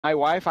my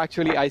wife,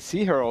 actually, I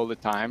see her all the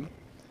time.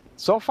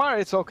 So far,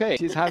 it's okay.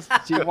 She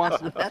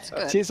wants, That's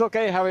good. she's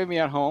okay having me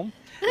at home,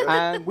 Good.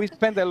 and we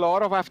spend a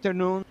lot of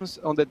afternoons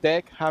on the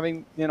deck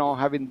having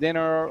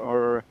dinner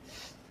or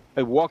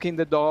walking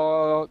the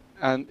dog,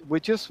 and we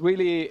just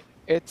really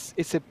it's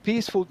a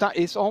peaceful time.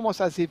 It's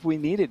almost as if we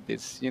needed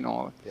this.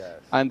 Yes.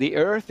 And the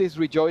earth is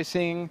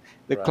rejoicing.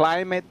 The Right.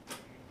 climate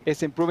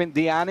is improving.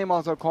 The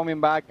animals are coming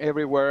back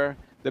everywhere.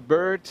 The Right.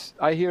 birds,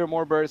 I hear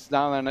more birds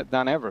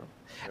than ever.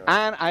 Right.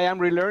 And I am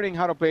relearning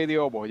how to play the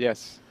oboe.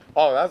 Yes.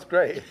 Oh, that's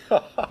great.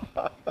 And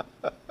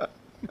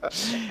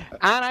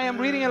I am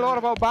reading a lot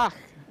about Bach,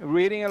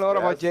 reading a lot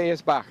about Yes.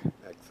 J.S. Bach.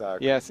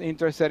 Exactly. Yes,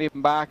 interested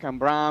in Bach and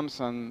Brahms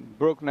and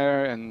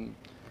Bruckner, and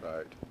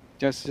Right.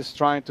 just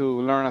trying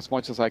to learn as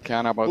much as I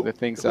can about Who, the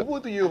things who that.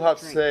 would you have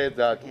Drink said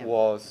that for him.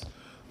 was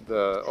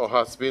the or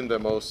has been the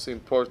most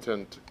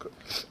important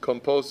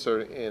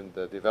composer in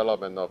the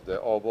development of the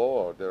oboe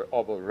or the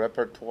oboe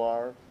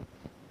repertoire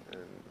in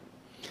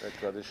the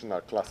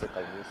traditional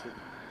classical music?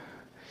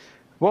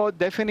 Well,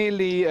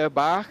 definitely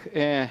Bach,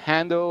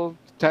 Handel,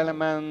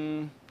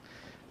 Telemann,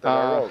 The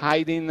Baroque.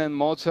 Haydn, and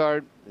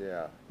Mozart.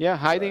 Yeah. Yeah,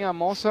 Haydn Right. and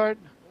Mozart,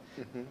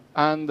 Mhm.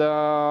 and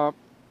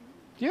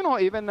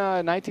even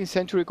 19th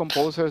century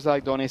composers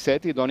like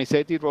Donizetti.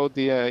 Donizetti wrote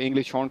the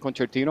English horn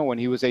concertino when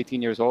he was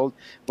 18 years old,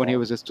 when he Oh.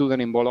 was a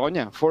student in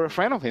Bologna, for a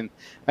friend of him.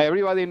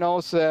 Everybody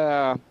knows,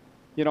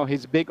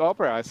 his big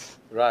operas,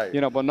 Right.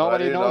 but But I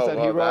nobody didn't knows know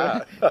that he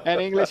wrote about an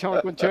English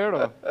horn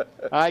concerto. that.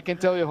 I can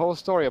tell you a whole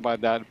story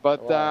about that.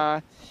 But,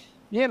 Wow.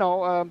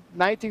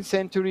 19th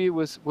century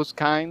was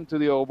kind to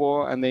the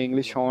oboe and the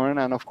English horn,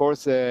 and of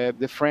course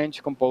the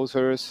French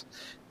composers,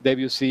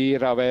 Debussy,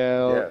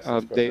 Ravel, Yes,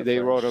 of course, the they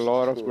wrote a French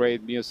lot of school.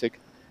 great music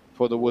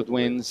for the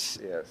Woodwinds.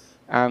 woodwinds. Yes.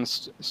 And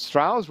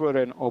Strauss wrote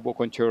an oboe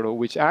concerto,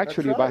 which That's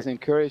actually was right.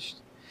 encouraged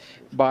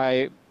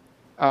by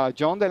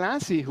John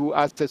Delancey, who,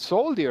 as a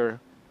soldier,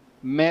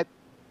 met.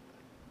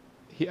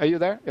 Are you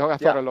there? Oh, I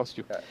thought Yeah. I lost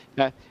you.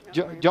 Yeah.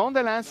 John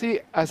Delancey,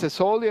 as a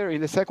soldier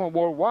in the Second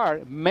World War,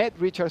 met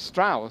Richard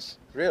Strauss,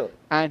 Really?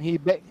 and he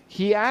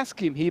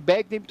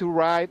begged him to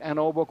write an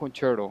oboe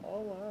concerto,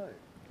 Oh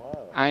my.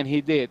 Wow. and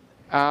he did.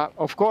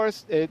 Of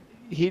course,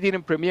 he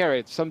didn't premiere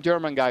it. Some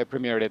German guy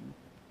premiered it,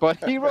 but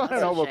he wrote an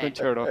That's a oboe shame.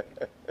 concerto.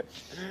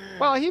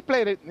 Well, he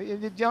played it.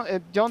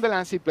 John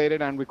Delancey played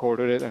it and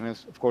recorded it, and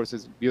of course,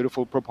 is a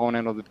beautiful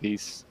proponent of the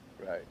piece.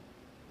 Right.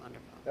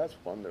 Wonderful. That's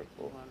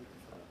wonderful. Wonderful.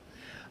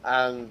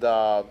 And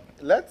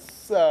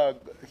let's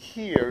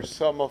hear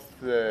some of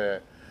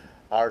the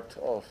art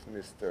of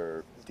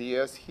Mr.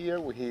 Diaz here.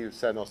 He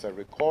sent us a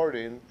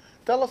recording.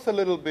 Tell us a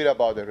little bit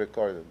about the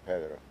recording,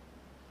 Pedro.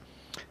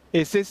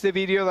 Is this the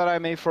video that I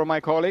made for my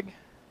colleague,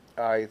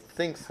 I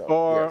think so.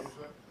 or Yes.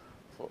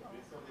 For-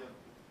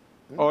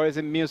 or is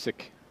it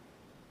music?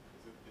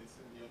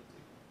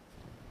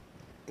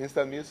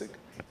 Instant music?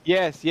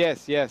 Yes.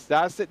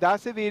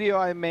 That's the video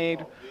I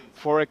made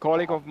for a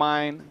colleague of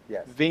mine,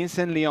 Yes.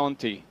 Vincent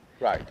Leonti.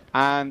 Right.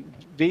 And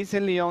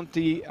Vincent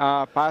Leonti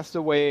passed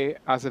away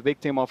as a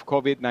victim of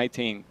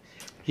COVID-19.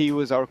 He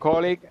was our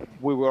colleague.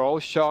 We were all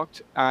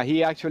shocked.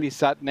 He actually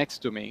sat next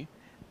to me,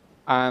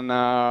 and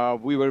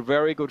we were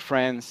very good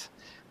friends.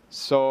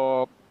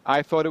 So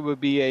I thought it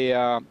would be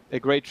a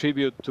great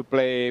tribute to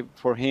play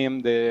for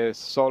him the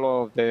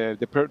solo of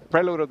the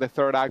prelude of the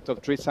third act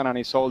of Tristan and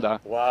Isolde.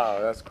 Wow,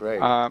 that's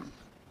great.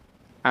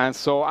 And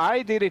so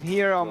I did it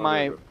here on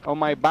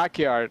my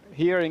backyard.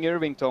 Here in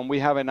Irvington, we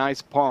have a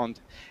nice pond,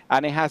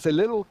 and it has a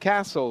little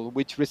castle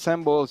which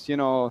resembles,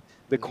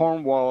 the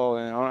Cornwall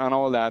and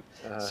all that.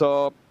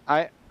 So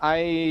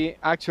I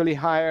actually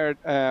hired,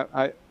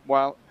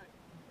 well,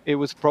 it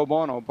was pro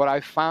bono, but I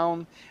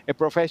found a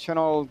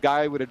professional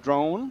guy with a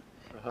drone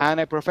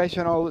and a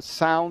professional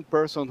sound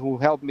person who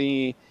helped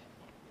me,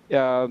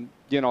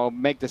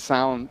 make the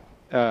sound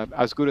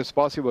as good as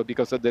possible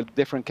because of the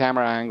different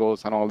camera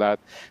angles and all that.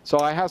 So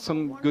I have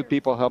some good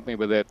people help me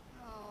with it.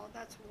 Oh,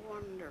 that's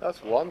wonderful.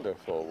 That's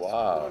wonderful.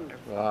 Wow.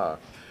 Wonderful. Wow.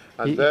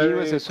 And He was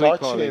very a sweet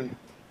colleague. touching.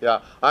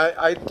 Yeah.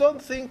 I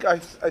don't think, I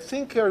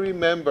think I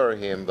remember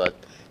him, but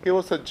he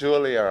was a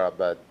Juilliard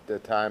at the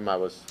time I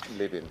was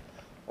living.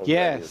 Already or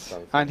Yes,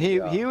 something. and he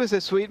Yeah. was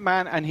a sweet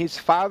man, and his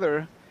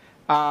father,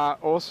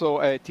 also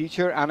a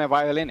teacher and a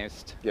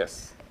violinist.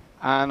 Yes.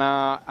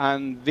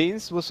 And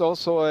Vince was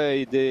also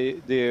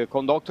the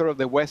conductor of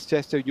the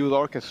Westchester Youth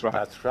Orchestra,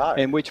 That's right.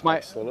 in which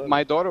Absolutely.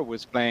 my daughter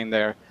was playing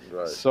there.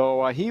 Right.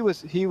 So he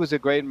was a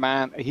great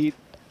man.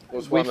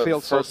 Was We one of feel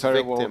the so first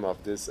terrible. victim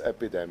of this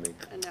epidemic.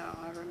 I know.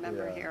 I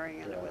remember Yeah, hearing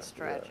it. It yeah, was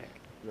yeah. tragic.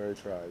 Very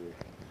tragic.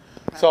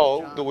 Tragic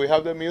So, job. do we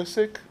have the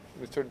music,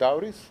 Mr.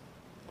 Dowdis?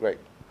 Great.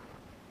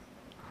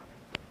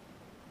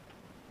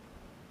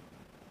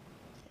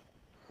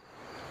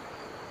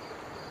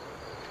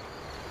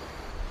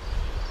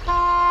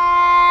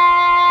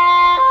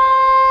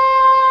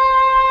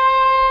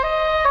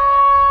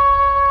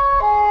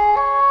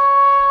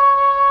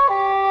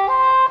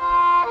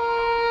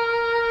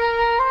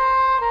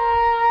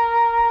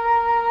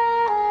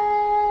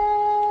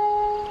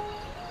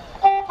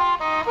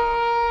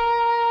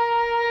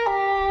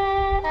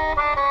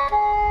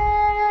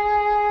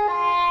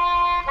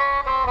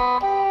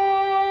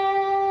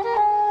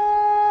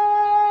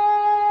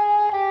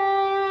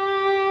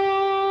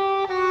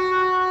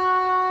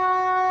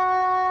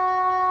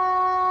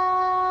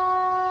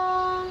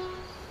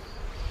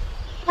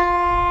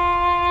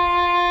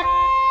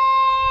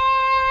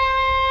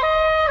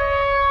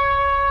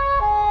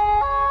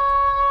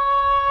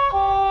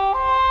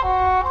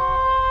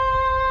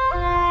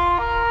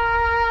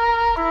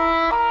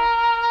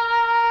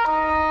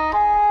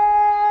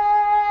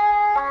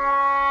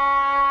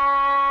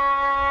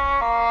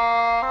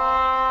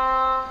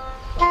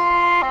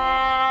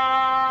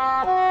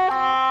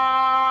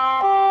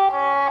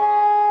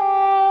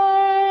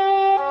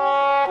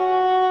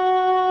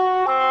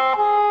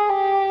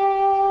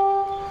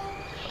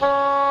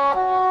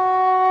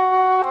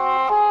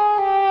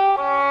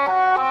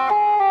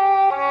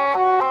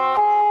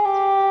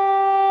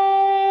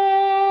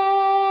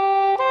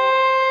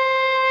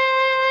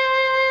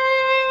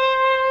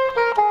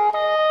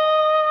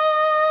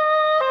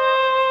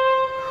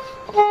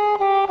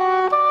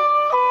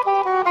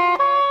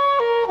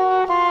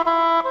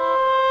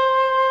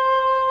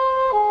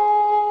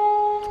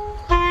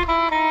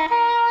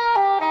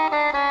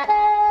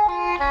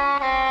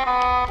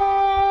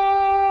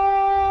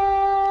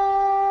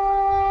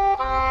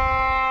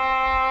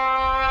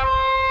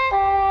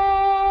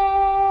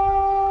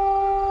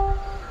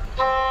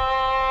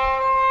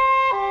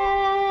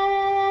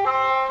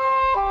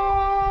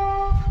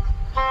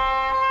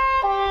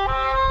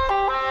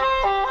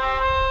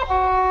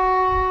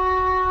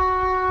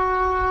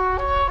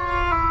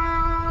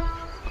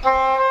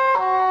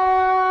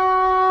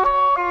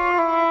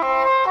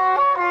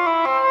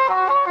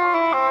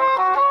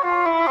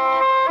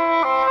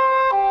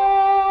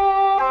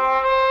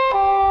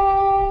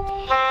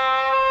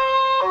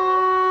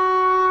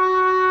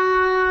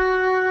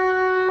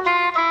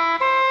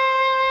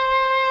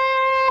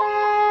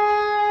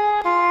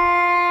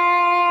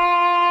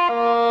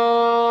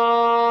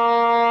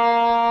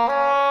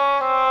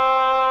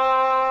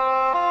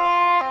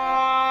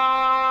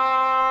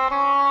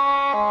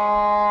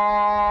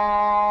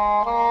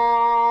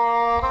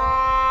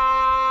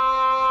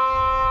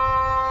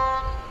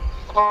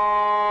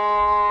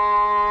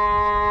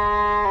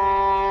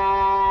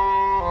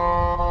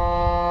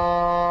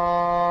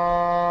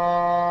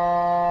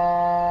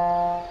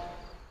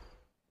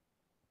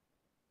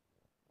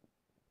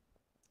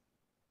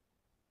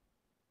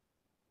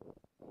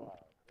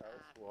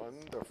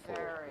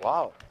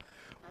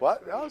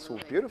 was a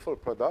beautiful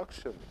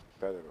production,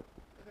 Pedro.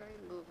 Very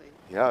moving.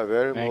 Yeah,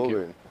 very Thank you.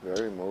 moving,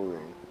 very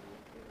moving.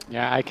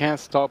 Yeah, I can't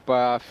stop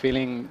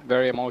feeling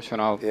very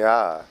emotional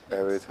Yeah,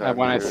 every time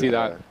when I you see hear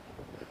that. that.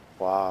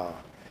 Wow.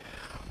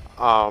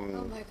 Oh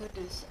my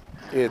goodness.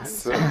 I'm It's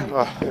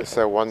sorry. it's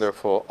a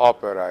wonderful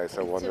opera. It's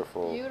a It's a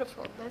wonderful,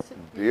 beautiful, that's a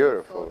beautiful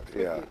beautiful.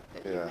 Yeah, tribute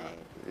that you yeah,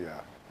 made yeah.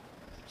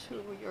 to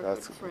your good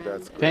That's friend.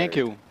 And, Thank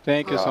great. you.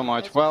 Thank you so oh,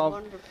 much. that's Well,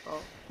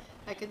 wonderful.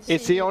 I can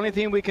it's see the only you.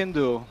 thing we can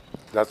do.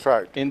 That's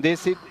right. In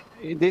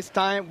this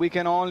time, we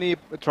can only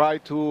try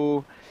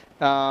to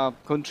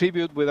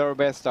contribute with our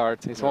best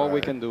art. It's all we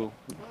Right. can do.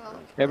 Well,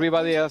 at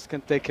Everybody least else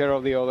can take care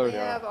of the we others.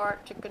 Yeah. have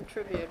art to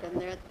contribute,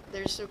 and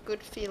there's a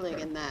good feeling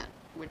in that,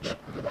 which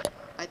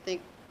I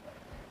think,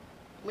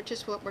 which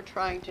is what we're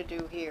trying to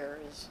do here,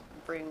 is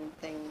bring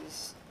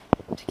things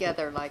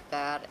together like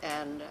that.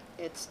 And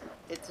it's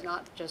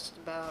not just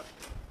about,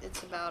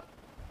 it's about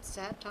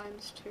sad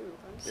times too.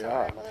 I'm sorry,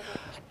 Yeah. I'm a little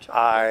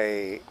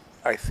choked.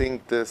 I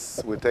think this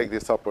we take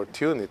this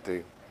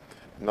opportunity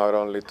not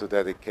only to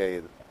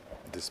dedicate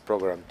this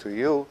program to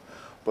you,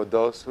 but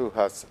those who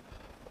has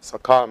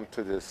succumbed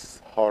to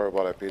this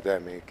horrible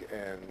epidemic,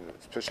 and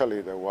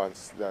especially the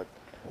ones that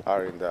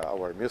are in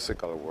our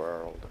musical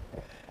world.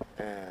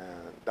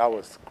 And that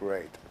was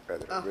great,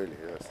 Pedro. Oh, Really,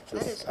 it was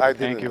that just is I Thank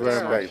didn't you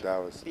very much. expect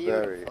that was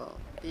very beautiful,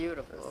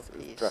 beautiful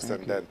piece.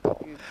 transcendental.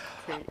 You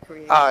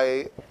created.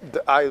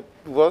 I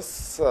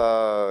was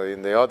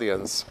in the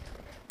audience.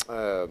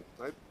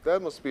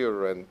 That must be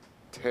around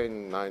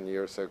 9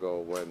 years ago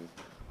when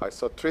I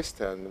saw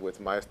Tristan with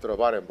Maestro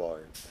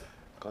Barenboim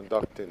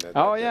conducting it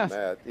Oh, at the yes.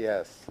 Met.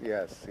 Yes,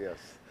 yes, yes.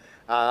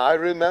 I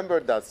remember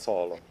that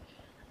solo.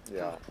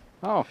 Yeah.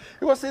 Oh,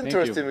 It was thank you.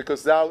 interesting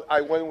because now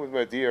I went with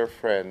my dear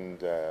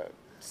friend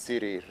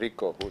Siri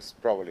Rico, who's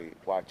probably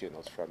watching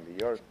us from New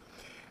York,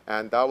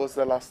 and that was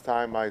the last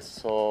time I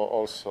saw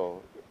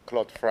also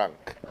Claude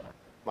Frank,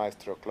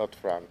 Maestro Claude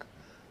Frank,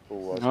 who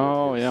was with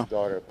Oh, his yeah.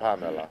 daughter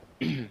Pamela.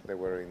 They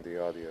were in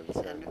the audience.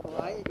 And who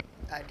I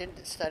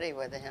didn't study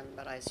with him,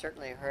 but I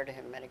certainly heard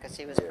him many, because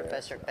he was yes,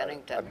 Professor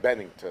Bennington at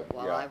Bennington,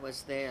 while yeah. I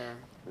was there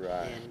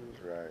Right,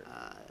 in right.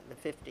 the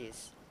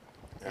 50s.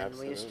 And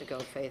we used to go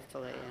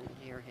faithfully and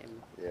hear him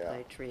Yeah,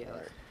 play trios.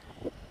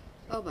 right.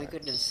 Oh my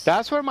goodness.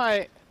 That's where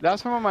my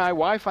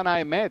wife and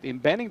I met in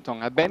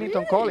Bennington at Bennington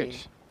Really?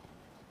 College.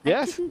 I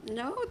Yes. didn't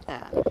know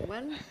that.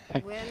 When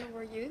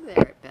were you there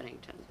at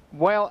Bennington?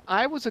 Well,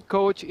 I was a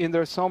coach in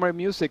their summer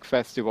music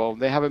festival.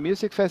 They have a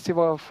music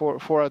festival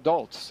for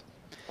adults.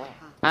 Uh-huh.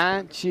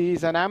 And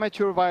she's an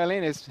amateur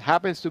violinist,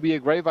 happens to be a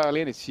great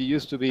violinist. She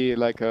used to be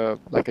like a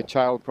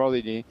child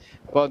prodigy,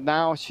 but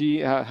now she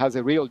has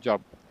a real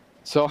job.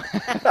 So Be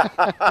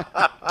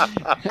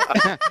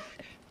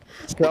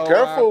so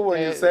careful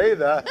when you say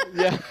that.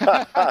 yeah.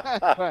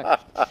 Right.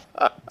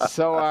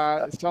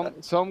 So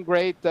some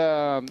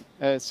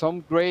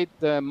great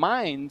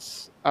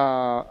minds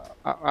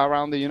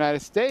around the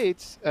United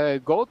States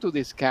go to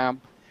this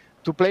camp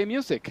to play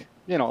music.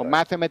 You know, Right.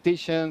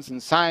 mathematicians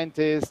and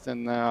scientists,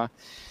 and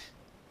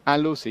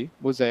Lucy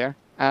was there,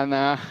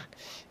 and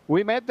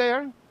we met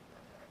there,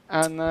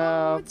 and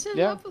Oh, it's a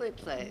yeah, lovely it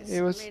place.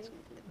 I was mean,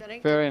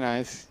 Bennington. very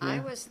nice. I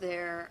Yeah. was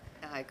there,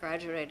 I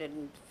graduated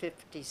in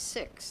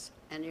 56,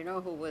 and you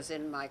know who was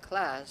in my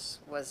class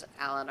was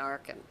Alan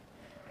Arkin,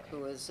 who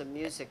was a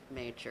music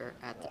major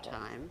at the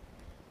time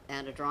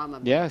and a drama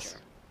major. Yes.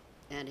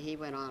 And he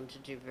went on to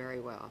do very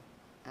well.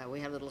 We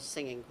had a little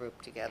singing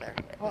group together.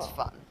 It was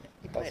fun.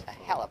 He played a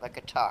hell of a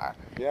guitar.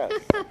 Yes.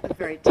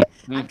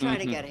 I'm trying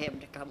to get him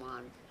to come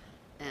on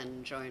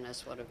and join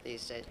us one of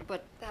these days.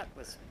 But that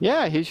was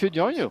Yeah, he should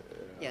join you.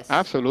 yes.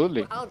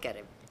 Absolutely. I'll get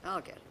him.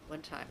 I'll get him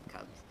when time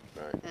comes.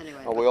 Right. Anyway,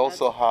 And but we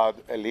also that's-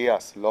 had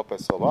Elias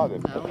Lopez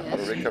Obade, Oh, yes,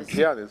 Puerto Rican yes.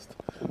 pianist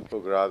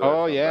who graduated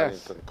Oh, from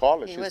yes. Bennington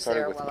College. he He was started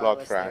there with while I Claude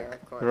was Frank there,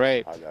 of course.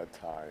 Great. at that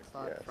time.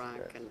 Claude Yes, Frank,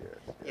 yes, and yes,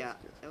 yes, yeah,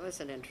 yes. it was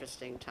an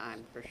interesting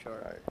time for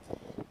sure.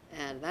 Right.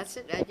 And that's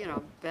it. You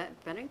know,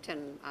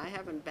 Bennington. I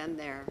haven't been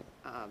there.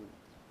 Uh,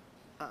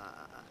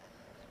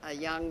 a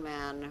young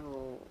man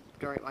who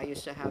I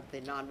used to have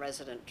the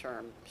non-resident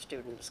term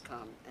students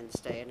come and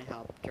stay and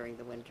help during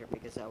the winter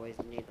because I always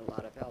need a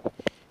lot of help.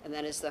 And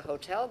then as the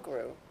hotel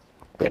grew,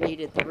 we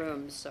needed the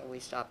rooms, so we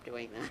stopped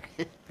doing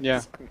that. Yeah.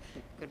 So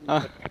couldn't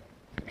put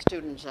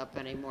students up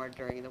anymore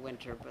during the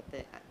winter, but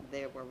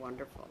they were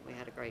wonderful. We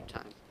had a great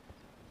time.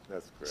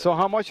 That's great. So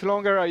how much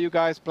longer are you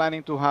guys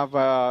planning to have?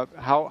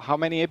 How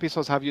many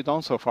episodes have you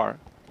done so far?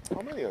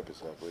 How many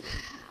episodes have we done?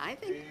 I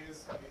think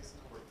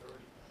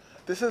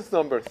This is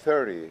number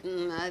 30.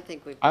 I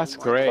think we've That's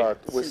done more. great.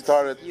 But we Since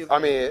started, you've I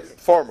been mean, here.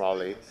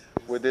 formally,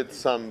 we did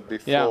some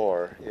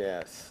before.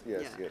 Yes, yes, Yeah,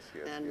 yes,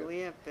 yes. and yes. we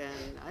have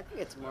been, I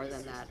think it's more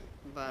than that,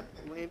 but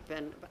we've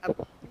been,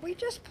 we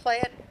just play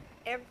it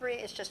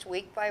it's just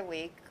week by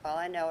week. All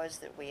I know is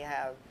that we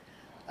have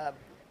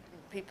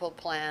people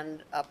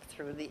planned up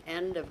through the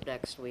end of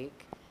next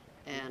week,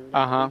 and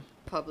we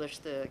publish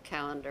the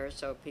calendar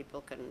so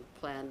people can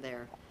plan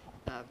their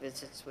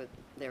visits with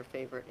their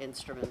favorite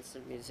instruments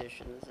and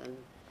musicians,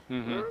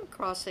 and we're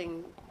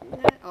crossing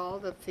all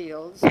the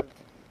fields of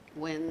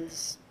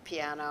winds,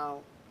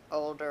 piano,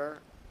 older,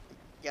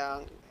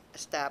 young,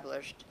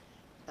 established,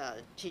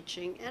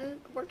 teaching. And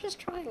we're just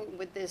trying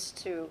with this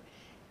to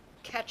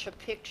catch a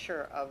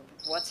picture of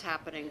what's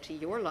happening to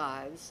your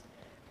lives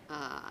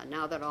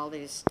now that all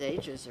these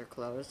stages are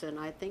closed. And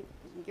I think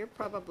you're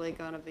probably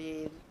going to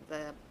be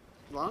the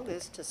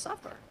longest to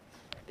suffer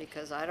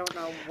because I don't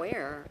know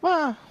where,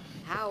 Well,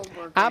 how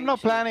we're I'm going not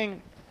to.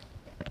 planning.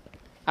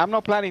 I'm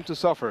not planning to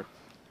suffer.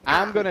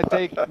 I'm Ah, gonna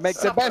make the best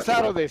suffer.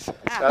 out of this.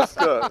 That's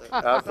good. Absolutely.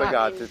 That's But a I mean,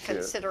 attitude.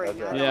 considering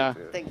That's I an don't Yeah.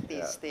 attitude. think Yeah.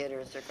 these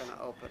theaters are going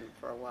to open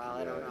for a while.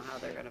 I don't know how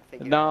they're going to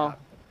figure it No. out.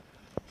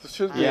 It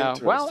should be Yeah.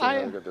 Well, interesting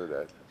how you can do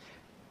that.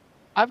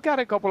 I've got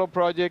a couple of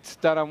projects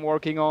that I'm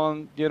working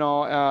on.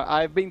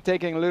 I've been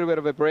taking a little bit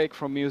of a break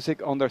from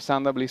music,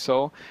 understandably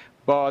so,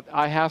 but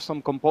I have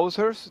some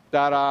composers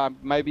that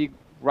might be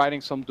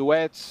writing some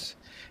duets,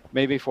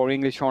 maybe for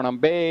English horn and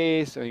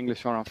bass, or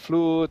English horn and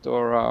flute,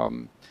 or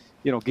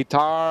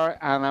guitar.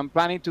 And I'm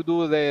planning to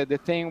do the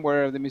thing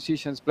where the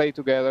musicians play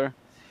together.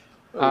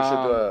 Well, you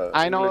should do a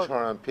I English know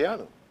horn and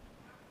piano.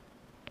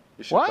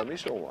 You should what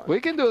commission one. we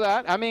can do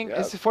that. I mean,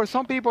 Yeah. for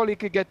some people it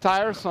could get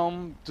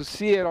tiresome to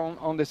see it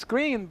on the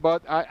screen,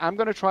 but I'm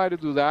going to try to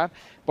do that.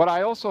 But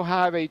I also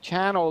have a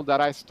channel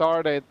that I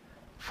started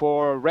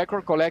for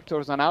record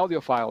collectors and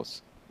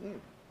audiophiles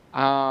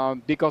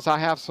because I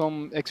have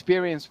some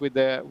experience with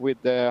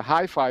the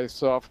hi-fi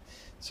stuff.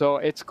 So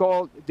it's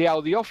called the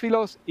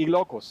Audiófilos y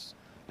Locos.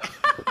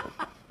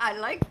 I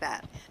like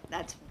that.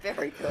 That's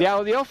very The good.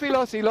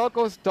 Audiófilos y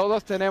Locos,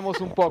 todos tenemos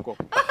un poco.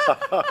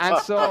 And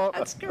so,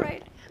 That's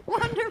great.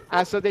 Wonderful.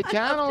 and so the I love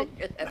channel. to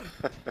hear that.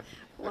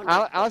 I'll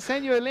Wonderful.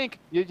 send you a link.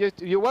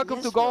 You're welcome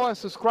Yes, to go well- and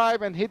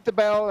subscribe and hit the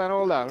bell and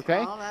all that. Okay.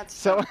 All that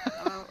So,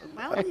 stuff.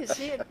 Well, you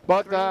see, it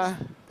But, brings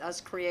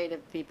us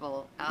creative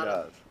people out Yes.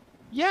 of.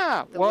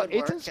 yeah. The Well, it's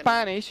woodwork in and-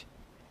 Spanish,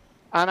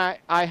 and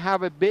I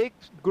have a big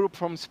group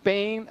from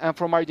Spain and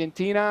from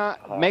Argentina,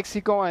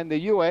 Mexico, and the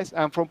U.S.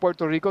 and from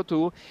Puerto Rico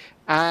too.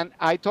 And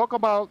I talk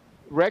about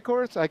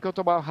records. I talk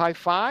about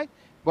hi-fi.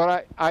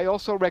 But I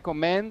also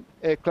recommend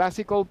a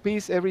classical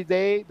piece every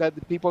day that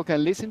the people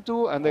can listen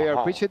to and they are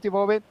appreciative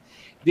of it.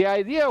 The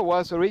idea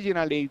was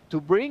originally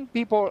to bring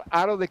people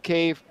out of the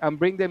cave and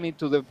bring them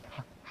into the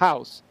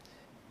house,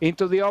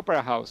 into the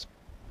opera house.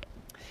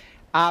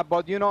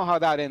 But you know how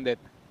that ended.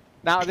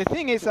 Now, the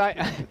thing is,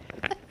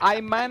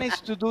 I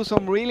managed to do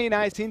some really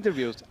nice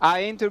interviews.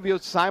 I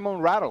interviewed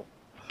Simon Rattle.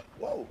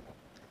 Whoa.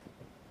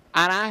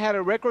 And I had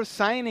a record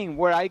signing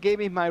where I gave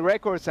him my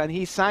records and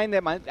he signed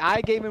them. And I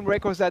gave him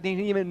records that he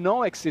didn't even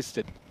know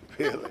existed.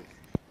 Really?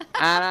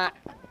 And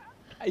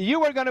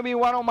you were going to be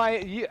one of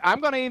I'm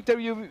going to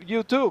interview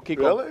you too, Kiko.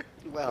 Really?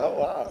 Well, Oh,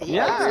 wow. he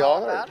Yeah. knows I'd be all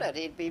honored. about it.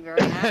 He'd be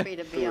very happy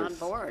to be on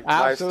board.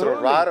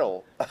 Absolutely. Maestro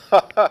Rattle.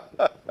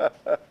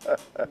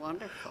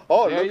 Wonderful.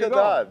 Oh, There look you at go.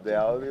 that. The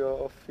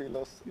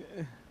Audiófilos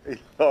y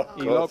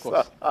Y Locos.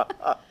 Locos.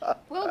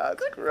 Well, That's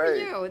good for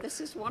great. you. This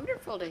is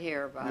wonderful to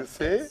hear about. You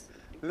see? This.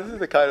 This is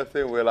the kind of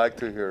thing we like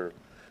to hear.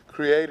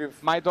 Creative.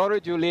 My daughter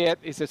Juliet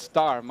is a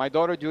star. My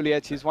daughter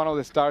Juliet, she's one of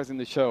the stars in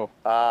the show.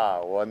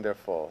 Ah,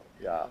 wonderful.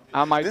 Yeah.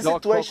 And my These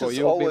dog Coco, situations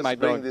you'll be always my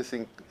bring dog. these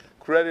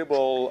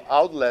incredible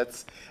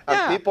outlets, and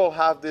Yeah. people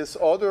have these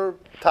other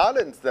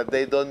talents that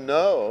they don't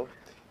know,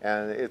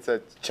 and it's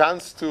a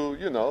chance to,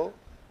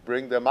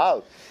 bring them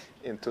out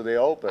into the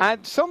open.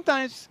 And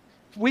sometimes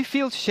we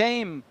feel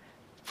shame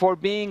for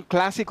being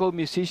classical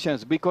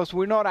musicians because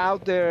we're not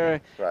out there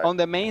Right. on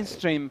the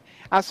mainstream.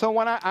 And so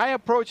when I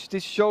approached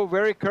this show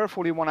very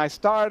carefully when I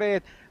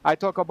started, I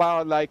talk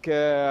about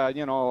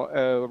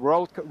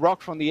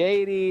rock from the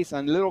 80s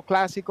and little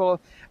classical.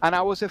 And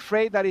I was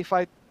afraid that if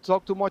I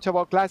talk too much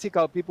about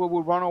classical, people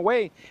would run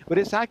away. But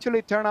it's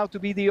actually turned out to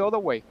be the other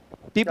way.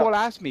 People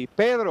ask me,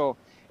 Pedro,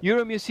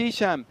 you're a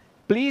musician.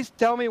 Please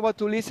tell me what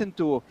to listen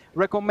to.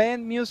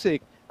 Recommend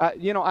music.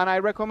 And I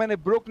recommend a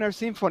Bruckner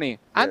Symphony,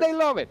 and Yes. they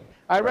love it.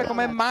 I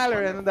recommend that's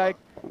Mahler, and like,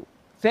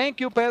 thank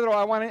you, Pedro.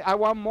 I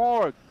want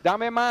more.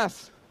 Dame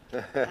más.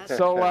 That's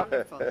So,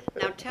 wonderful.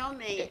 Now tell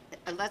me,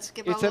 let's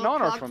give it's a an little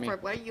honor plug for me.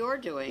 what you're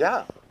doing.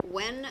 Yeah.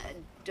 When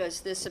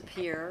does this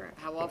appear?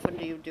 How often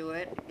do you do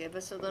it? Give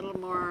us a little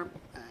more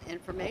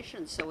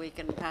information so we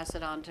can pass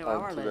it on to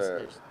our Onto the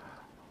listeners.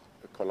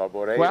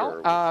 collaborator.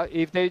 Well,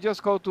 if they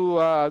just go to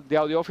the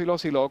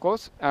Audiófilos y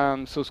Locos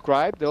and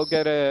subscribe, they'll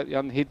get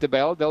and hit the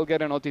bell. They'll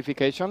get a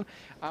notification.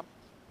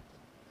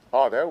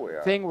 oh, there we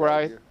are. Thing where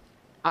Thank you.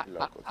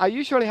 I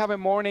usually have a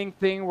morning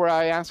thing where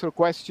I answer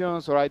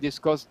questions or I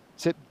discuss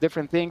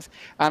different things,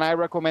 and I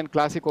recommend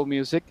classical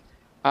music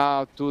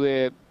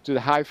to the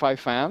hi-fi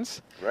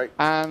fans. Right.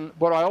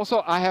 But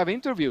I have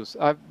interviews.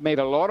 I've made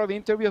a lot of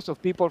interviews of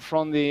people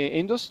from the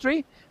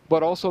industry,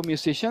 but also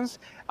musicians.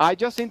 I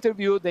just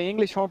interviewed the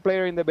English horn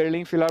player in the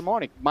Berlin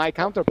Philharmonic, my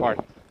counterpart.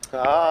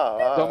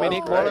 Wow,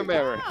 Dominique that's great.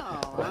 Wallenberger.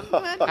 Wow, I'm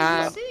glad you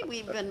And- see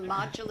we've been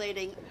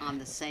modulating on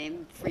the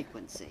same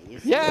frequency. You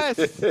see? Yes,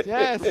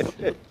 yes.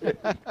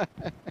 That's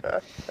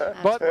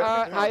But wonderful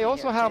I to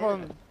also hear. have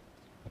Good.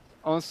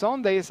 on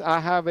Sundays I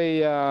have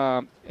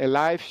a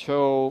live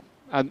show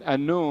at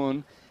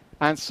noon,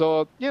 and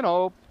so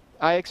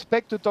I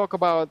expect to talk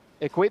about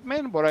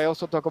equipment, but I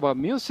also talk about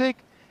music.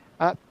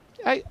 Uh,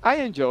 I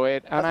enjoy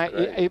it, and That's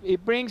great.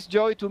 it brings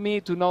joy to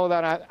me to know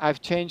that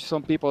I've changed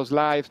some people's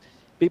lives.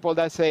 People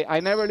that say, I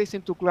never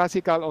listened to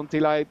classical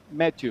until I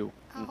met you.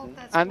 Oh,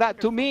 that's And that,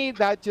 to wonderful. me,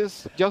 that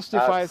just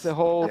justifies the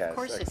whole Of Yes,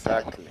 course it does.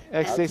 exactly.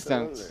 And Absolutely.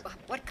 existence.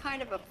 what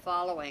kind of a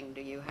following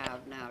do you have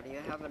now? Do you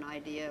have an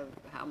idea of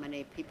how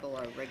many people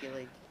are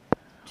regularly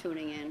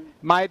tuning in?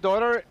 My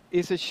daughter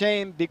is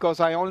ashamed because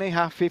I only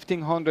have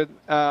 1,500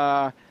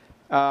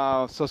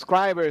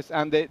 subscribers,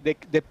 and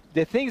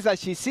the things that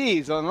she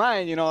sees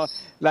online,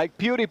 like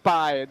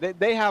PewDiePie,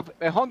 they have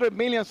 100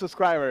 million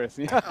subscribers.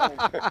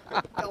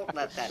 Oh, don't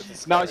let that No,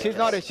 discourage she's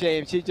not us.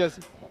 ashamed. She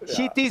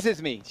Yeah.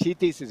 teases me. She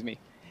teases me.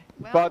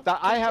 Well, But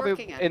I keep have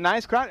working at a it.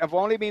 nice crowd. I've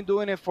only been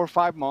doing it for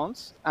 5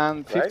 months, and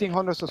Right?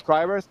 1,500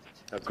 subscribers.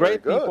 That's very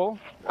Great good. people,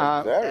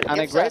 That's very That and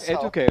a gives good. great us hope.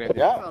 educated.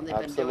 Yeah, We've only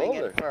been doing absolutely.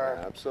 it for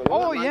Absolutely. Oh, a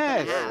month and a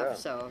yes. half, Yeah.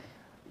 so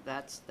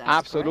that's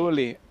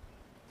Absolutely. great.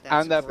 That's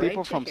And great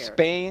people to from hear.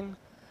 Spain,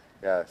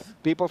 Yes.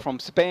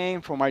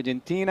 from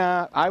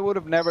Argentina. I would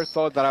have never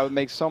thought that I would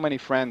make so many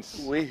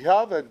friends. We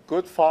have a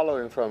good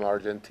following from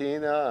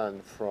Argentina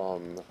and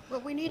from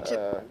Well, we need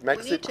to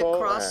Mexico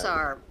cross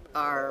and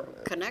our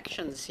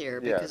connections here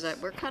because yes.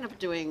 we're kind of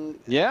doing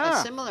a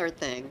Yeah. similar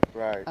thing.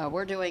 Right.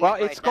 We're doing Well,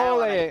 it it's right now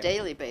called on a a,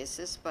 daily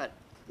basis, but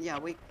yeah,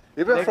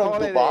 Even they from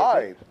call it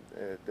Dubai,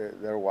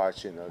 they're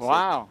watching us.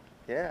 wow.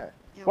 Yeah.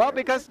 yeah, Well, we're-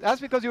 because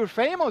that's because you're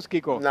famous,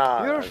 Kiko.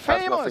 No, You're it has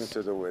nothing famous.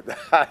 to do with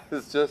that.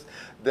 It's just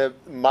the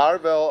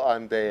marvel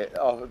and the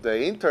of the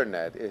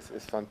internet is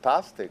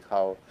fantastic.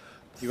 How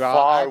Well,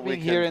 far I've we been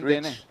can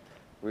hearing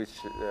reach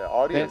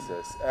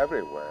audiences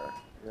everywhere.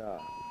 Yeah.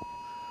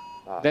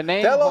 the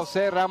name Tell us.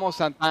 José Ramos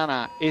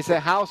Santana is a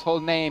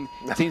household name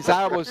since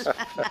I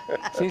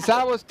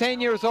was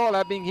 10 years old.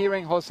 I've been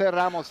hearing José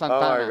Ramos Oh my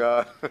Santana.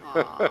 God.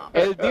 Aw.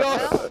 El Well,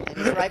 Dios.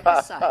 it's right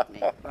beside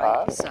me,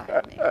 right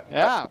beside me.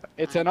 Yeah,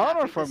 it's an I'm honor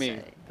happy for to me.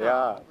 say.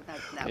 Yeah.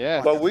 Oh,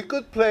 Yes. But we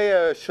could play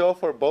a show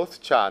for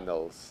both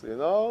channels,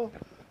 Pedro.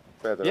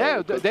 Yeah,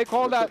 We could- they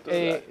call we that could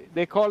do that.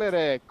 they call it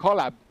a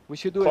collab. We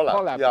should do a Collab.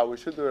 collab. Yeah, we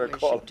should do a We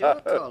collab. should do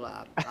a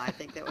collab. I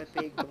think that would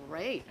be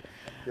great.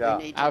 Yeah.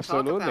 We need to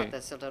Absolutely. talk about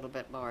this a little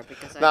bit more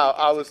because Now,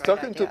 think I it's a was great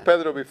talking to idea.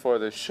 Pedro before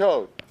the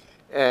show,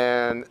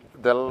 and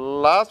the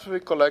last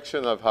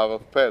recollection I have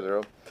of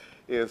Pedro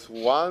is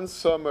one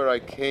summer I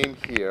came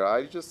here.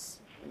 I just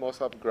must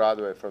have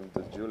graduated from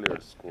the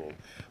Juilliard School.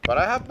 But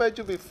I have met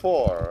you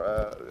before,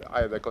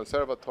 at the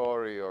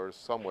conservatory or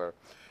somewhere.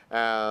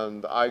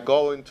 And I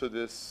go into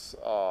this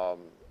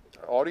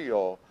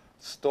audio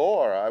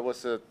store. I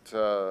was at,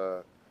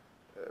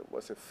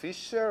 was it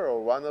Fisher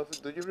or one of,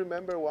 do you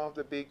remember one of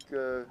the big,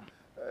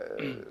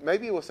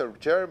 maybe it was a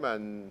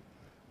German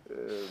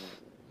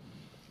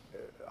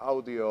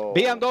audio.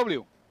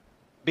 BMW.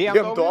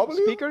 BMW?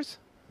 Speakers?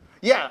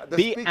 Yeah, the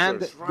B speakers,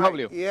 and right.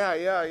 W.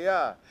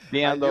 Yeah.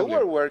 B And and you W.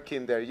 were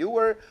working there.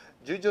 You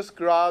just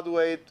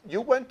graduated.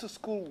 You went to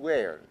school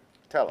where?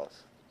 Tell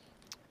us.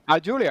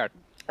 At Juilliard.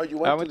 Oh,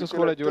 you I went to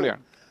school at too. Juilliard.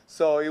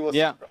 So it was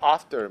Yeah.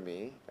 after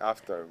me.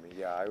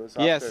 Yeah, it was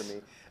Yes. after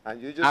me.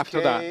 And you just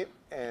After that. came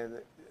and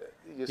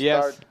you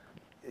Yes. start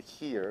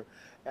here.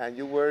 And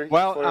you were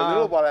Well, for a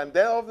little while. And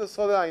then all of a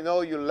sudden, I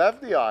know you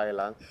left the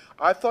island.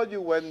 I thought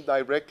you went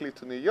directly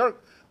to New York.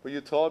 But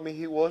you told me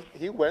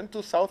he went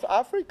to South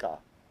Africa.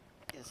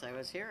 Yes, I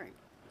was hearing.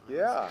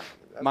 Yeah.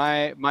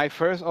 My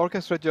first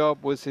orchestra job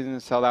was in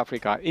South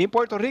Africa. In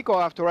Puerto Rico,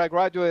 after I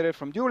graduated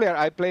from Juilliard,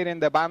 I played in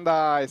the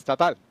Banda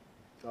Estatal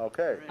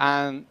Okay.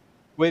 and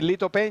with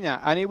Lito Peña,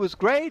 and it was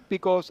great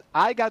because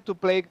I got to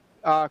play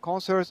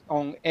concerts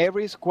on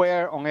every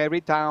square, on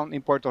every town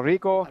in Puerto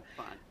Rico, What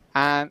fun.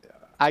 and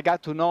I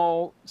got to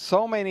know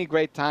so many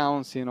great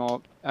towns. It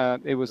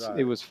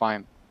was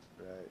fine.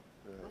 Right.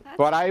 Well, that's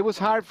But it was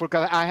hard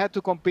because I had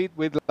to compete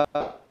with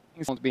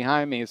sounds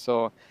behind me,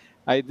 so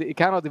I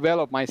kind of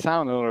developed my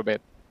sound a little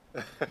bit.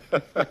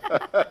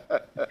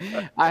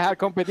 I had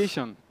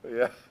competition,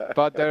 Yeah.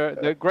 but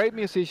they're great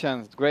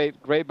musicians,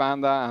 great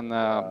banda, and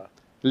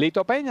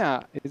Lito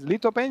Peña is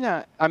Lito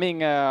Peña. I mean,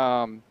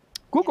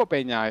 Cuco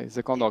Peña is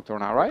the conductor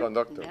now, right?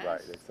 Conductor, Yes,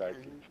 right,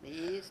 exactly. and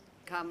he's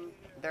come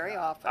very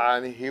often.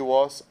 And he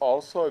was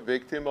also a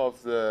victim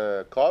of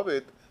the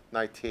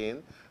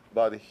COVID-19,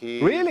 but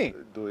he's Really?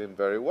 doing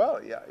very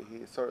well. Yeah, he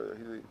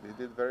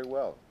did very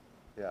well.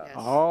 Yeah. Yes.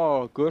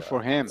 Oh, good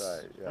for him.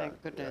 Right, yeah,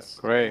 Thank goodness.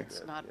 Great.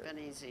 It's not been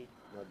easy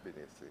Not been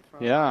easy. for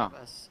Yeah. all of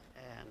us.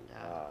 And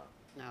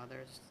no,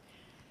 there's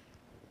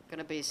going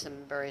to be some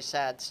very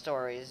sad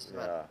stories,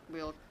 but Yeah.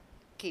 we'll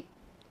keep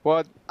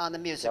What? on the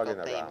musical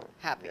Plugging theme around.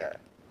 happier.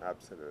 Yeah,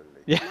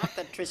 absolutely. Yeah. Not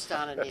that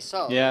Tristan and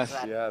Isolde Yes. is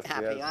that Yes,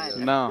 happy yes, either.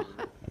 yes. No.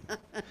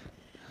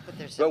 But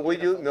there's some But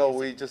beautiful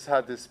we music. just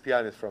had this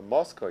pianist from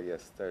Moscow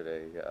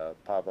yesterday,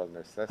 Pavel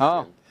Nersessian,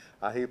 Oh.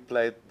 and he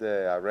played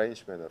the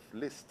arrangement of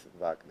Liszt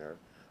Wagner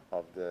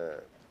of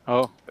the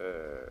Oh,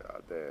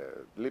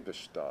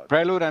 Liebestod.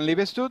 Prelude and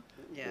Liebestod.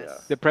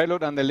 Yes. The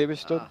Prelude and the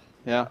Liebestod. Ah.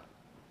 Yeah.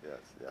 Yes,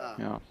 yeah. Oh,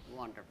 Yeah.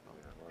 Wonderful.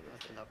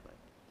 That's lovely.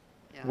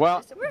 Yeah,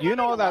 Well, we're you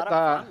know having a lot that,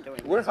 of fun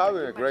doing We're this. having a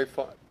Too much great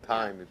fun.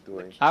 time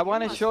doing I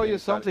want to must show be. you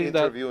things and something that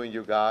interviewing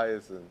you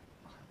guys. And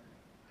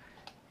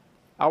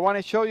I want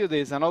to show you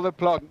this, another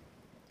plug.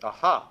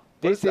 aha,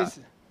 what is This that?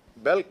 is,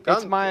 Bel it's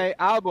canto. my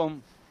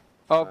album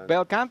of And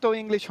bel canto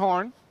English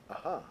horn,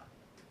 aha,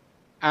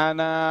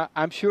 and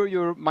I'm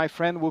sure my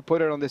friend will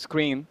put it on the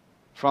screen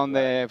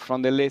right.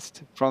 from the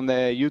list, from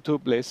the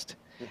YouTube list.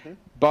 Hmm.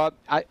 But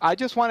I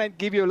just want to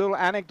give you a little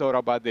anecdote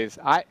about this.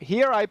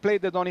 Here I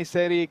played the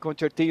Donizetti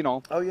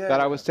concertino Oh yeah, that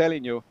I yeah. was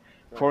telling you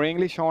for Right.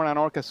 English horn and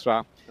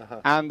orchestra,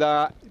 Uh-huh. and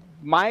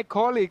my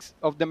colleagues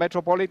of the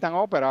Metropolitan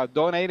Opera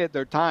donated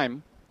their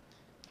time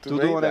To to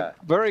do make on a that.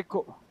 very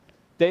cool.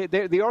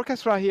 The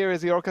orchestra here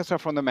is the orchestra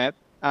from the Met.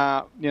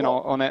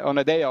 Whoa. On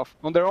a day off,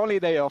 on their only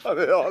day off, On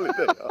the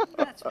holiday.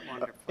 That's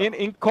wonderful.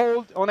 in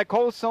cold on a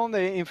cold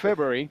Sunday in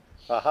February,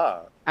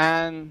 Aha.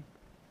 and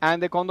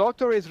the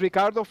conductor is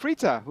Ricardo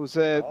Frizza, who's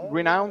a Oh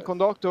renowned yes.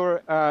 conductor.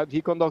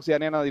 He conducts the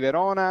Arena di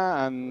Verona,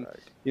 and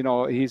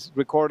Right. he's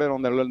recorded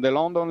on the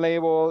London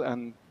label,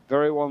 and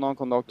very well-known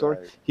conductor.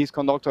 Right. He's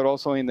conducted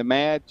also in the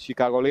Met,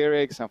 Chicago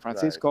Lyric, San Right.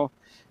 Francisco,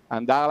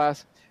 and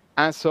Dallas.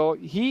 And so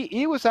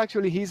he was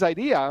actually his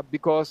idea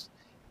because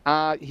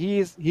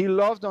he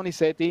loves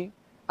Donizetti,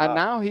 and Ah.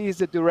 now he is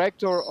the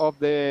director of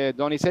the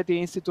Donizetti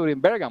Institute in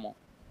Bergamo.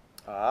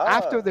 Ah.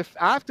 After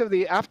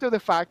the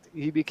fact,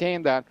 he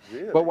became that. But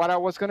Really? what I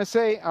was going to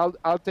say,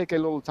 I'll take a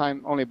little time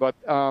only, but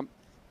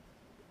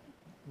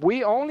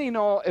we only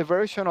know a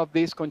version of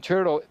this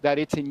concerto that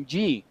it's in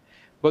G,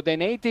 but the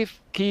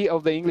native key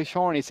of the English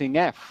horn is in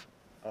F.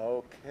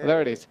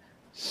 There it Okay. is.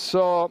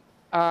 So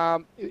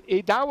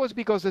that was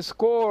because the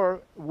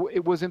score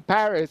it was in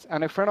Paris,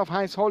 and a friend of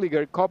Heinz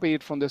Holliger copied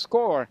it from the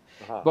score.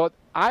 Uh-huh. But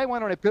I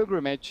went on a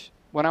pilgrimage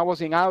when I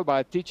was in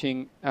Alba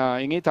teaching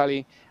in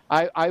Italy.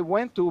 I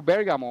went to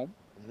Bergamo,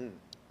 Mhm.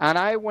 and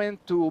I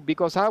went to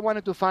because I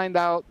wanted to find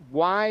out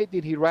why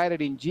did he write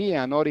it in G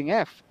and not in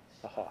F.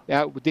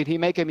 Uh-huh. Did he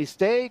make a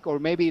mistake, or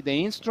maybe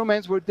the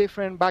instruments were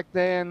different back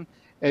then?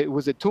 It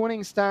was a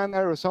tuning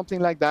standard or something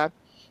like that.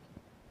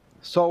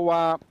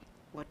 So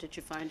What did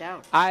you find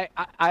out?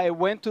 I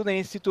went to the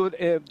institute,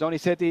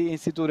 Donizetti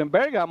Institute in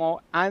Bergamo,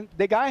 and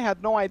the guy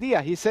had no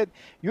idea. He said,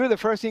 "You're the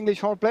first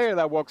English horn player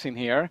that walks in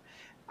here,"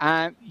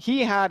 and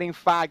he had, in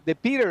fact, the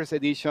Peters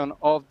edition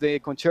of the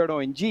concerto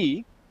in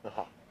G,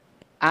 Uh-huh.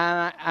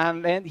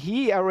 and then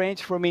he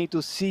arranged for me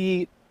to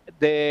see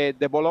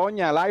the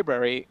Bologna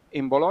library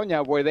in Bologna,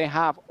 where they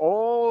have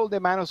all the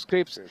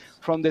manuscripts Yes.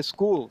 from the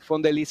school,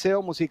 from the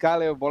Liceo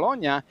Musicale of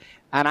Bologna.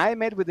 And I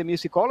met with the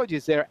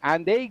musicologists there,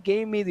 and they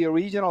gave me the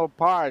original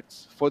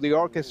parts for the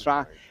orchestra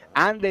my God.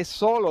 and the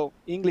solo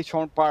English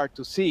horn part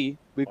to see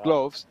with Wow.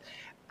 gloves.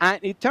 And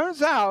it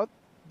turns out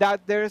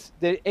that there's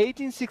the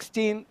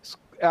 1816,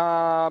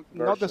 not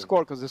the Version.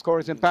 score, because the score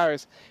is in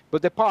Paris,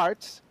 but the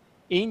parts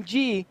in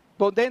G.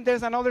 But then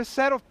there's another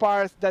set of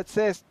parts that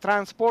says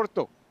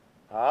Transporto,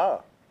 Ah.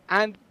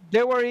 and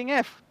they were in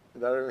F.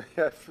 That,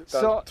 F,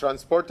 So-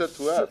 transported to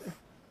so- F.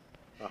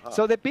 Uh-huh.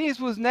 So the piece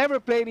was never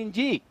played in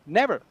G,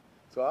 never.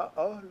 So,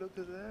 oh, look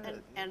at that.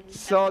 And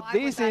So why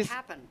this would that is-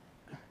 happen?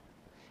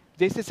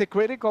 This is a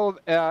critical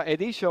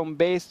edition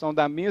based on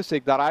that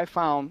music that I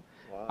found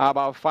Wow.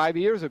 about 5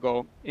 years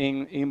ago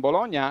in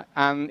Bologna,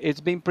 and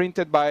it's been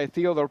printed by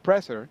Theodore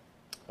Presser.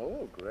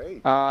 Oh,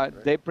 great.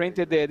 They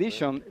printed the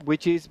edition,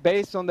 which is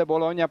based on the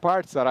Bologna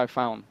parts that I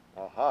found.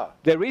 Aha.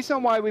 The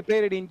reason why we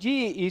played it in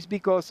G is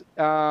because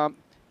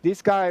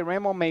this guy,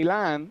 Raymond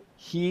Meilan,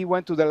 he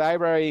went to the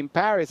library in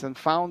Paris and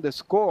found the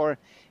score,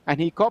 and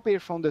he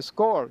copied from the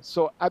score.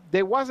 So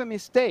there was a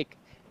mistake.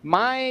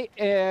 My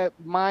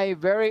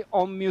very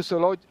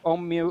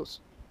Musicological.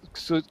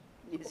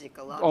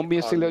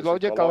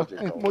 musicological,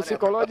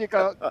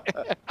 Musicological.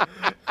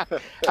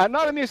 I'm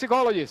not a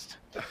musicologist.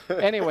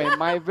 Anyway,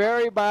 my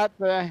very bad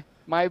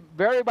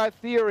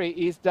theory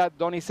is that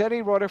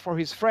Donizetti wrote it for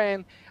his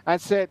friend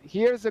and said,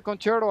 "Here's the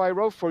concerto I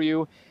wrote for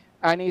you,"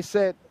 and he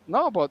said,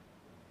 "No, but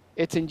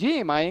it's in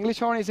G. My English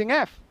horn is in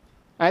F."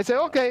 I said,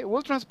 "Okay,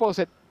 we'll transpose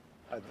it."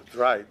 That's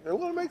right. It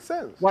will make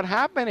sense. What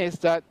happened is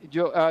that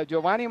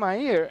Giovanni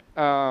Mair,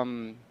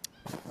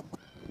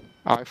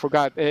 I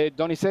forgot,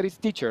 Donizetti's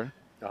teacher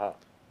Uh-huh.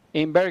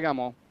 in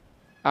Bergamo,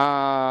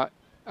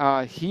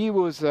 he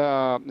was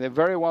a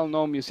very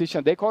well-known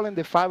musician. They call him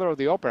the father of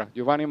the opera,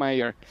 Giovanni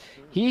Mair.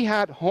 He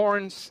had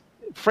horns,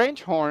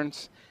 French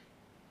horns,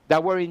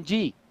 that were in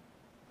G.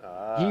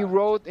 He Ah.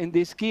 wrote in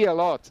this key a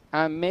lot,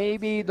 and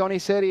maybe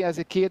Donizetti, as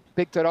a kid,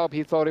 picked it up.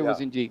 He thought it was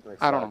Yeah, in G. exactly.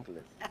 I don't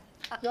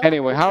know.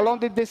 Anyway, how long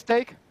did this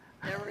take?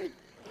 Very-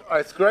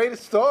 It's a great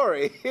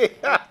story.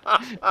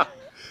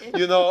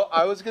 You know,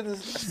 I was going to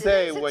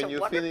say It's when a you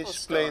wonderful finish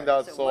story. playing that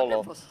It's a solo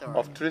wonderful story.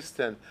 of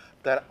Tristan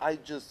that I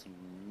just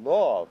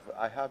love.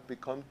 I have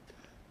become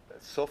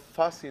so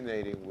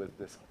fascinating with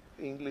this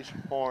English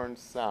horn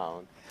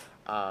sound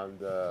and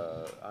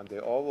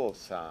the oboe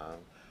sound.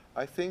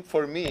 I think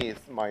for me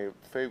it's my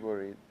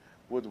favorite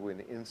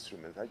woodwind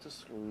instrument. I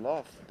just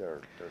love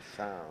their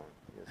sound.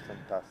 It's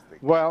fantastic.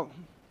 Well,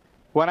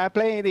 when I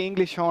play the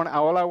English horn,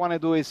 all I want to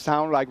do is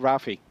sound like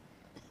Rafi.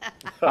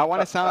 I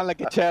want to sound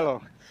like a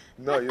cello.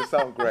 No, you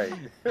sound great.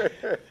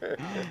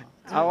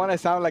 I want to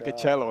sound like a Yeah,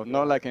 cello, not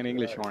right, like an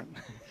English right. horn.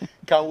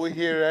 Can we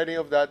hear any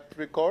of that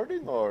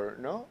recording or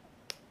no?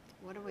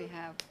 What do we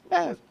have?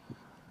 Yeah, Let-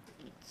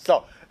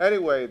 So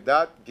anyway,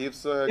 that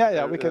gives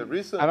yeah, we a can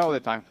reason another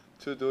time.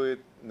 to do it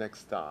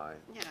next time.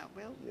 Yeah,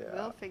 Yeah,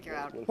 we'll figure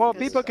out we'll Well, figure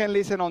because people it out. can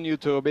listen on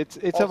YouTube. It's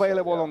Also,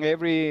 available yeah, on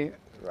every,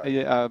 right,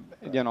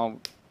 right. you know,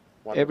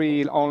 Wonderful.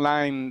 every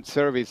online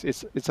service.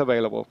 It's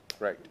available.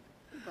 Great.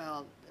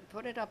 well,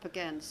 put it up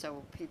again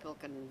so people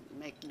can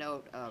make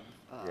note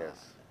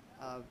Yes.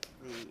 of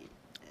the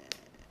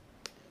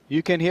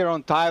You can hear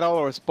on Tidal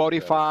or The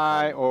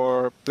Spotify canon.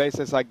 or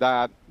places like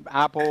that,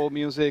 Apple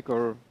Music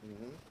or.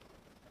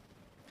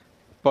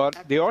 But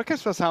the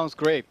orchestra sounds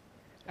great.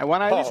 And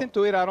when I Oh, listen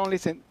to it, I don't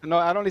listen. No,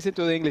 I don't listen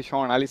to the English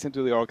horn. I listen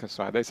to the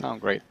orchestra. They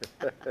sound great.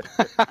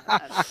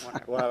 that's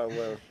wonderful. well,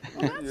 Well,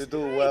 you that's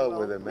do great. well Well,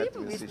 with the Met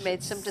we've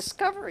made some musicians.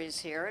 discoveries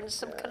here and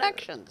some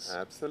connections.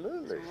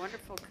 Absolutely. Some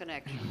wonderful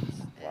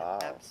connections. Wow.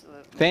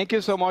 Absolutely. Thank you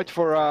so much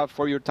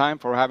for your time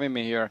for having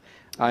me here.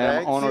 I am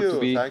Thank honored to you.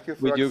 be Thank you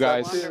for with you It's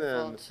guys. accepting,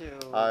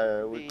 wonderful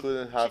and to we be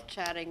couldn't have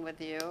chit-chatting with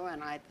you,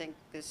 and I think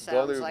this done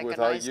sounds it like a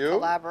without nice you.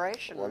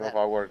 collaboration One of that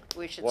our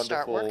we should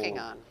start working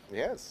wonderful, on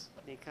yes,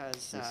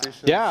 because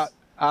musicians Yeah,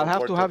 I'll from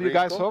have to Puerto have you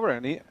guys Rico. over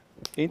and we'd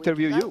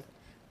interview love, you.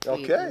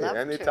 we'd Okay, love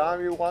anytime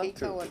to. you want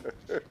Kiko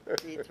to.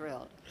 would be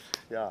thrilled.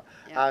 Yeah,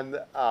 Yeah. and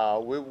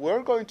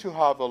we're going to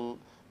have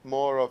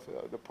more of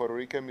the Puerto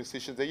Rican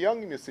musicians, the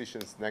young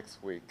musicians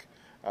next week.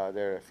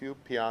 There are a few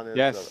pianists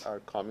that Yes. are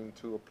coming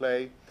to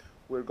play.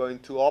 We're going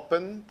to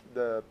open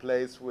the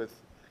place with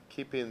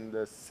keeping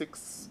the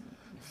 6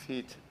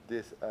 feet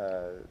Yeah,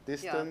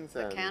 distance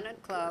the and Cannon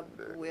Club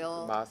the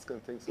will mask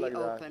and things be like that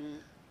open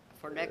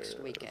for next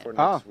weekend. for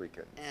Oh, next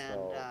weekend. And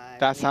So, that I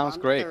believe sounds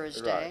on great.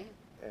 Thursday,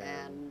 right,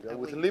 and and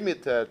with we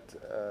limited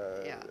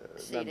yeah,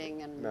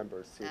 seating and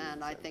member seatings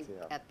and I think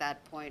yeah. at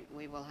that point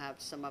we will have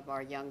some of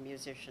our young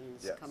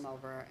musicians Yes. come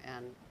over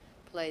and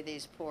play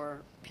these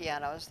poor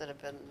pianos that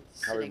have been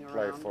Having sitting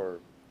played around. for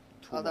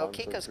 2 Although months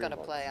or Kika's 3 going to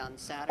months. play on I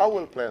Saturday,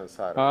 will play on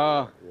Saturday.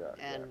 Ah.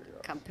 and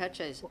yeah.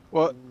 Campeche's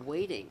Well,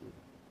 waiting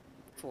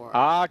for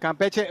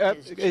Campeche.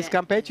 Is his.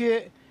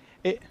 Campeche?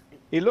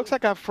 It looks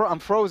like I'm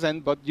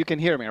frozen, but you can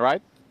hear me,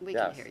 right? We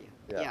can Yes, hear you.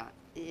 yeah. Yeah,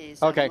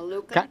 he's a Okay.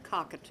 Moluccan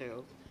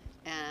cockatoo,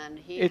 and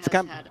he It's has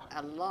Cam. had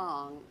a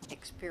long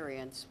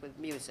experience with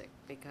music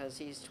because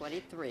he's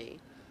 23,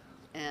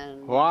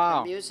 and the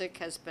Wow. music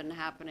has been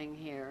happening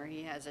here.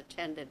 He has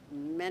attended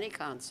many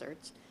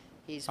concerts.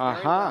 He's Uh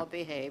very huh. well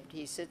behaved.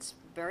 He sits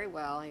very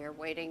well here,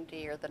 waiting to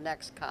hear the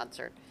next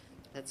concert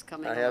that's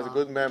coming And he along. has a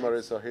good memory,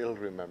 next- so he'll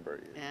remember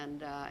you.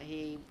 and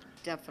he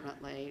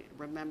definitely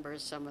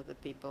remembers some of the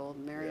people.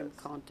 Miriam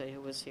Yes. Conte,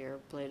 who was here,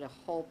 played a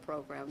whole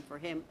program for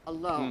him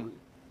alone.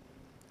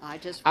 I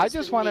just I was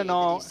just the want to knee that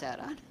he know: sat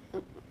on.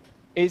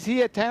 is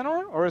he a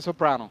tenor or a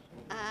soprano?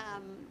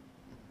 um,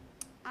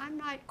 I'm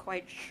not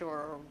quite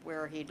sure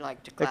where he'd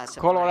like to A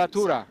classify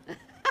coloratura. himself.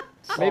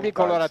 Maybe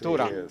Sometimes he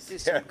coloratura. is. Do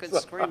some good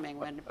Yes. screaming,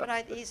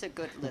 but he's a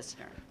good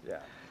listener. Yeah.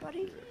 But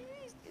he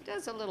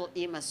does a little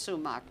Ima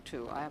Sumac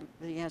too.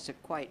 He has a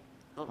quite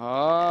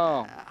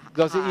Oh,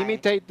 does he high.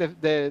 imitate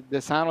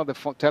the sound of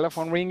the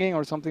telephone ringing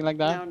or something like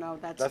that? No,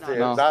 that's That's not.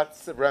 No.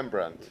 that's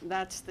Rembrandt.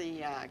 That's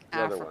the other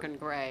one. African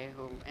gray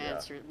who Yeah.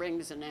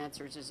 rings and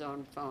answers his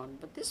own phone.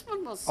 But this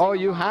one will sing Oh,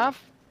 you along. have?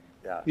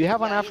 Yeah. You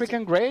have an Yeah,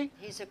 African gray?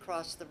 He's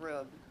across the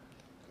room.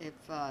 If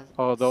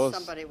Oh, those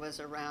somebody was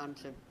around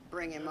to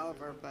bring him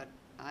over, but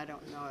I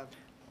don't know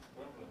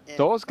if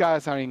those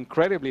guys are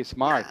incredibly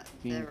smart.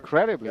 Yeah, they're-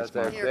 Incredibly Yes,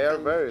 smart. Here they're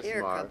comes- very here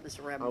smart. comes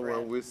And Rembrandt.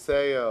 when we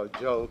say a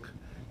joke,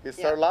 he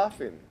start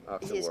laughing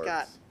afterwards. he's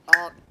got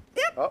all.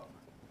 Yep. Oh,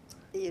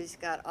 He's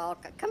got all.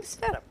 Come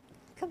sit up.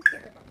 Come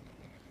here.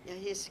 Yeah,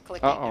 he's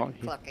clicking Uh-oh,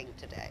 and clucking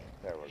today.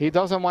 there we He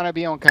go. doesn't want to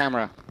be on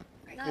camera.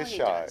 No, He's he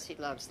shy. does. He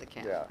loves the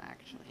camera. Yeah.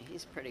 Actually,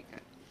 he's pretty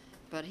good.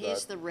 But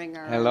he's But- the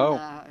ringer. Hello.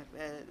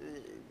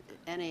 And,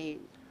 any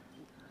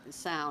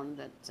sound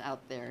that's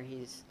out there,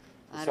 he's.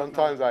 I don't know.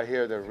 Sometimes I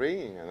hear the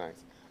ringing and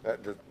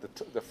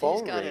the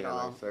phone got it ringing, and I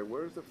all. say,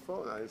 "Where's the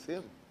phone?" I see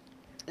him.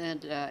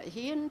 And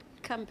he and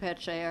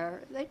Campeche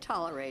they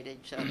tolerate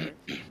each other.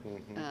 But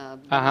Uh-huh.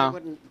 I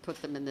wouldn't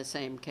put them in the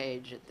same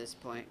cage at this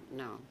point,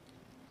 no.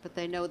 But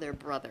they know they're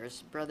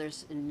brothers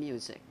in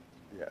music.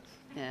 Yes.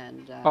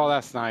 And Oh,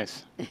 that's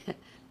nice.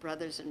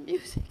 brothers in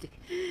music.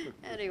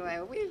 Anyway,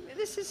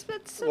 this has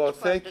been such Well,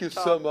 fun thank to you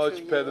talk so much,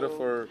 to Pedro, you,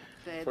 for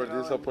Pedro,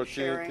 this and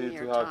sharing opportunity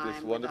your to have this time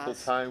with wonderful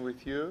us. time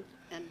with you.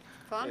 And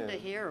fun to Yeah.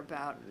 hear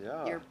about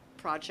Yeah. your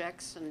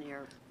projects and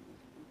your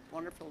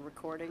wonderful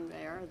recording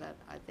there that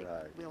I think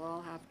Right. we'll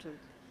all have to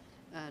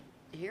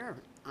hear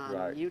on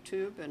Right.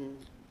 YouTube and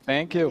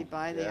Thank maybe you.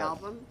 buy the Yes.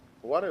 album.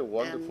 What a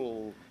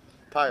wonderful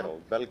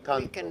title, Bel Canto.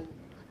 We can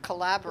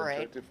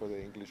collaborate Concerto for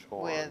the English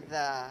horn. with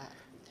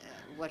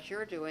what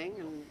you're doing,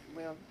 and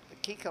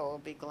Kiko will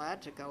be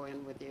glad to go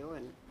in with you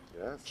and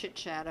Yes, chit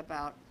chat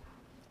about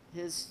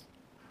his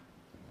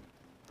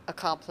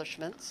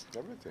accomplishments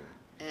everything.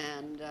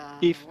 and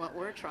If- what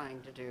we're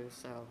trying to do.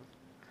 So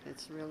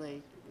it's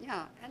really,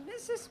 yeah, and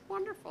this is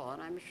wonderful,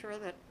 and I'm sure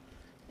that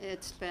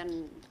It's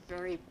been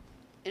very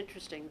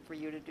interesting for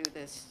you to do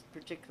this,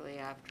 particularly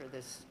after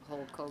this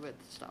whole COVID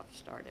stuff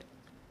started.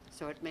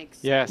 So it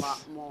makes a lot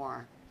Yes.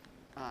 more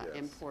Yes.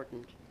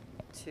 important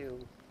to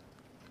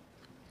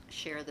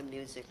share the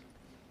music.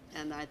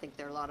 And I think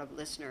there are a lot of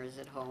listeners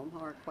at home who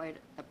are quite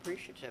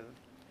appreciative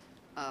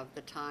of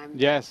the time that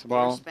Yes. you're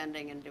Well,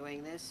 spending in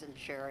doing this and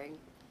sharing.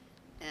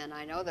 And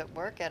I know that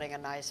we're getting a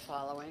nice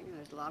following.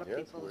 There's a lot of Yes,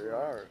 people we who are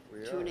are. We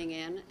are. tuning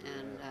in, We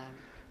and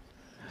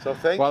are. So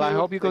thank well, I you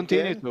hope you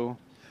continue again, to. we will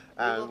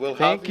and we'll have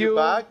Thank you continue. you,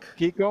 back.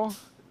 Kiko.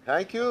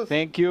 Thank you,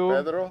 Thank you.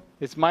 Pedro.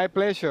 It's my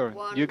pleasure.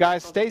 You guys Wonderful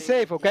to stay be with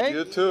safe, you. okay? You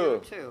You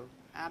too. too.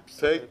 Take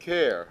Absolutely.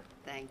 care.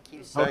 Thank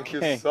you so Thank you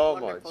much. Okay. so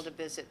Wonderful much. to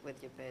visit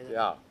with you, Pedro.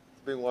 Yeah,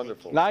 it's been Thank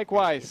wonderful. you. Thank you.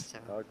 Likewise. So,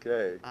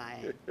 Okay.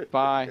 bye.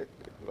 Bye.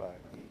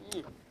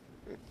 Bye.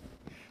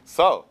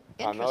 So,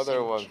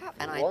 another Interesting one. job.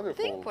 And I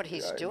Wonderful. think what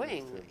he's Yeah,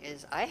 doing interesting.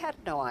 is, I had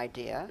no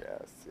idea.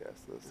 Yes, yes.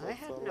 I There's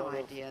had a no lot of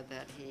idea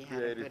that he had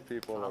a creative good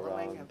people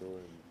following around of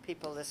doing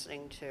people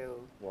listening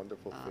to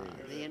wonderful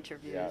things. the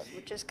interviews, Yes.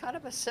 which is kind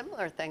of a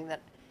similar thing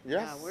that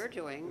Yes. we're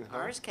doing. Uh-huh.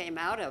 Ours came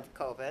out of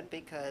COVID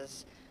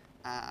because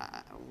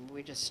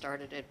we just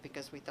started it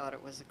because we thought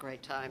it was a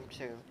great time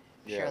to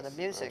share the Yes,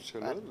 music.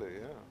 absolutely,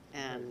 yeah.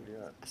 And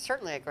Yeah.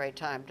 certainly a great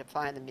time to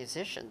find the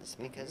musicians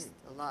because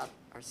Mm-hmm. a lot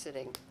are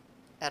sitting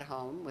at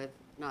home with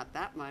not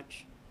that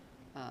much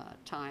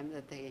time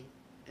that they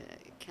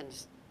can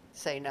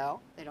say no.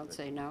 They don't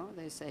say no.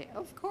 They say,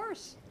 of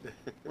course.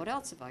 What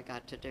else have I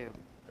got to do?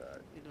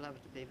 Right. We'd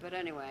love to be. But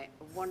anyway,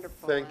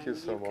 wonderful. Thank you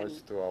and so can-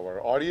 much to our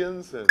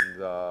audience, and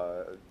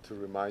to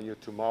remind you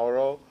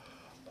tomorrow,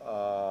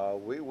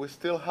 we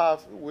still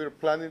have, we're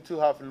planning to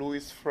have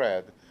Luis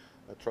Fred,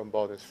 a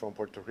trombonist from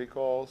Puerto Rico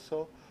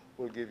also.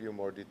 We'll give you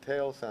more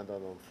details. And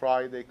then on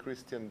Friday,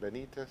 Christian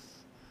Benitez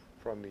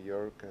from New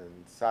York,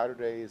 and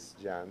Saturday is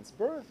Jan's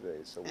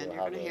birthday. So And we'll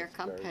you're have going to a hear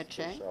very Campeche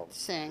special,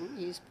 sing.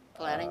 He's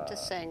planning to uh,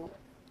 sing.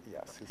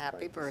 yes, he's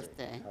Happy planning to sing.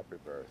 birthday. Happy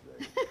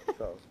birthday.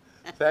 So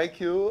thank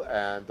you,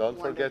 and don't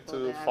forget Wonderful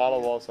to to have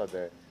follow you. us at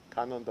the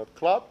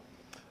thecannon.club.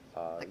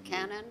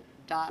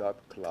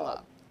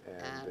 thecannon.club.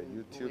 And the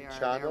And YouTube we are there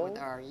channel. with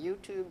our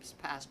YouTube's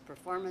past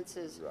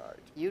performances, Right.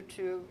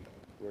 YouTube,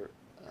 We're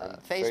on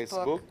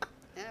Facebook.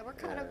 Yeah, we're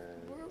and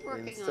working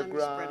on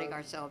Instagram. spreading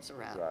ourselves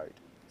around. Right.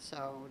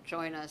 So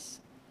join us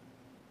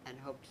and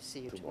hope to see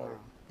you Tomorrow.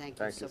 tomorrow. Thank you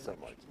Thank so you so much.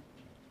 much.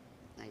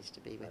 Nice to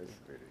be with Nice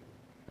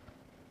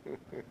you.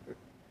 meeting you.